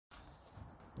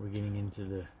We're getting into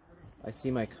the... I see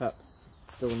my cup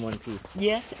still in one piece.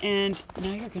 Yes, and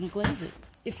now you're going to glaze it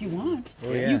if you want.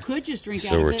 Oh, yeah. You could just drink out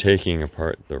So of we're it. taking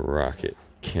apart the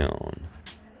RocketKiln.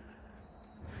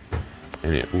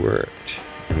 And it worked.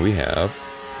 And we have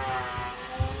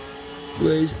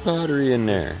glazed pottery in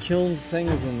there. Kiln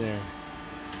things in there.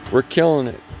 We're killing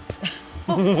it.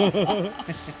 Okay,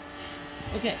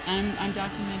 I'm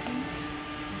documenting.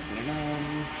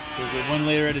 Is it one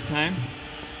layer at a time?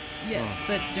 Yes, Oh.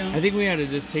 but don't. I think we had to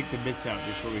just take the bits out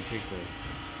before we take the...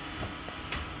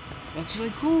 That's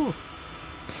really cool.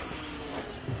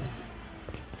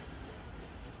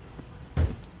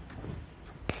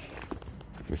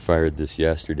 We fired this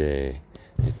yesterday.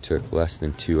 It took less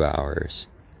than 2 hours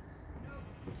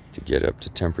to get up to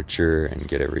temperature and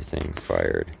get everything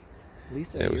fired.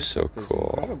 Lisa, It was so your cup is cool.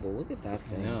 Incredible. Look at that I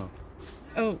thing. know.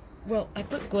 Oh, well, I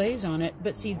put glaze on it,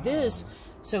 but see this,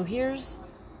 so here's